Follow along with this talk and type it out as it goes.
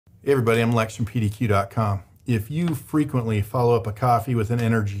Hey everybody, I'm Lex from pdq.com. If you frequently follow up a coffee with an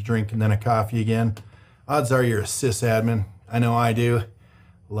energy drink and then a coffee again, odds are you're a sysadmin. I know I do.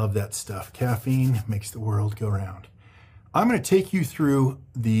 Love that stuff. Caffeine makes the world go round. I'm going to take you through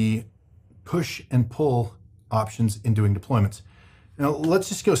the push and pull options in doing deployments. Now let's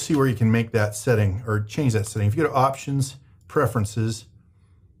just go see where you can make that setting or change that setting. If you go to Options, Preferences,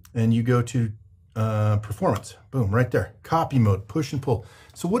 and you go to Performance, boom, right there. Copy mode, push and pull.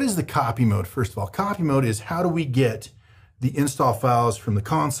 So what is the copy mode? First of all, copy mode is how do we get the install files from the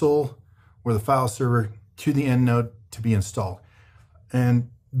console or the file server to the end node to be installed. And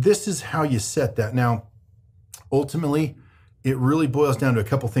this is how you set that. Now, ultimately, it really boils down to a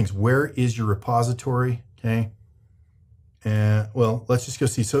couple things. Where is your repository? Okay. And well, let's just go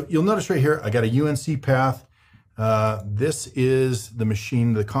see. So you'll notice right here, I got a UNC Path. This is the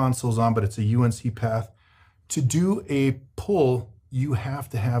machine the console's on, but it's a UNC Path. To do a pull, you have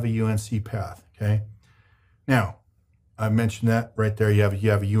to have a UNC Path, okay? Now, I mentioned that right there, you have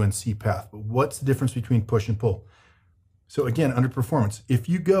a UNC Path, but what's the difference between push and pull? So again, under performance, if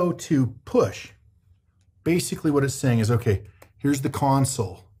you go to push, basically what it's saying is, okay, here's the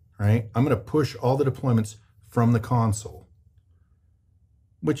console, right? I'm gonna push all the deployments from the console,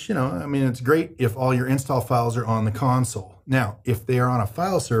 which, you know, I mean, it's great if all your install files are on the console. Now, if they are on a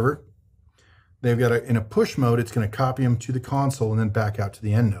file server, they've got in a push mode, it's going to copy them to the console and then back out to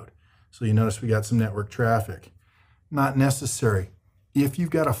the end node. So you notice we got some network traffic. Not necessary. If you've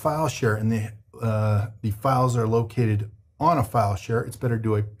got a file share and the files are located on a file share, it's better to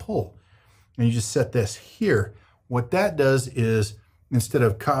do a pull. And you just set this here. What that does is instead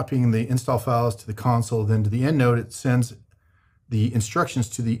of copying the install files to the console, then to the end node, it sends the instructions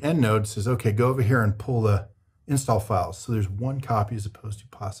to the end node, says, okay, go over here and pull the install files. So there's one copy as opposed to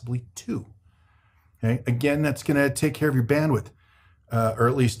possibly two. Okay, again, that's going to take care of your bandwidth, or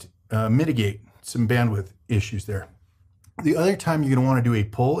at least mitigate some bandwidth issues there. The other time you're going to want to do a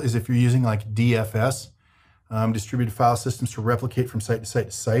pull is if you're using like DFS, distributed file systems, to replicate from site to site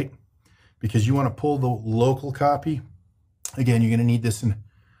to site, because you want to pull the local copy. Again, you're going to need this in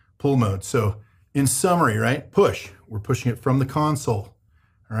pull mode. So in summary, right, push, we're pushing it from the console.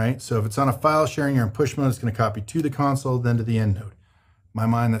 All right, so if it's on a file sharing, you're in push mode, it's going to copy to the console, then to the end node. In my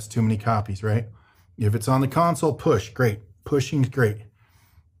mind, that's too many copies, right? If it's on the console, push, great. Pushing is great.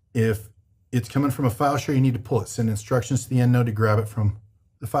 If it's coming from a file share, you need to pull it. Send instructions to the end node to grab it from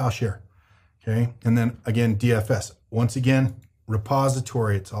the file share. Okay, and then again, DFS. Once again,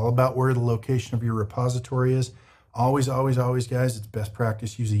 repository. It's all about where the location of your repository is. Always, always, always, guys, it's best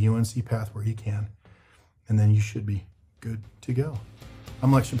practice. Use a UNC Path where you can. And then you should be good to go.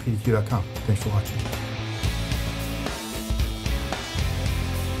 I'm Lex from pdq.com. Thanks for watching.